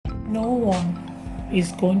No one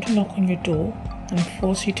is going to knock on your door and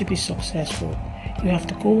force you to be successful. You have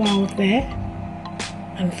to go out there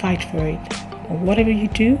and fight for it. But whatever you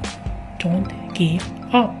do, don't give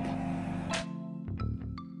up.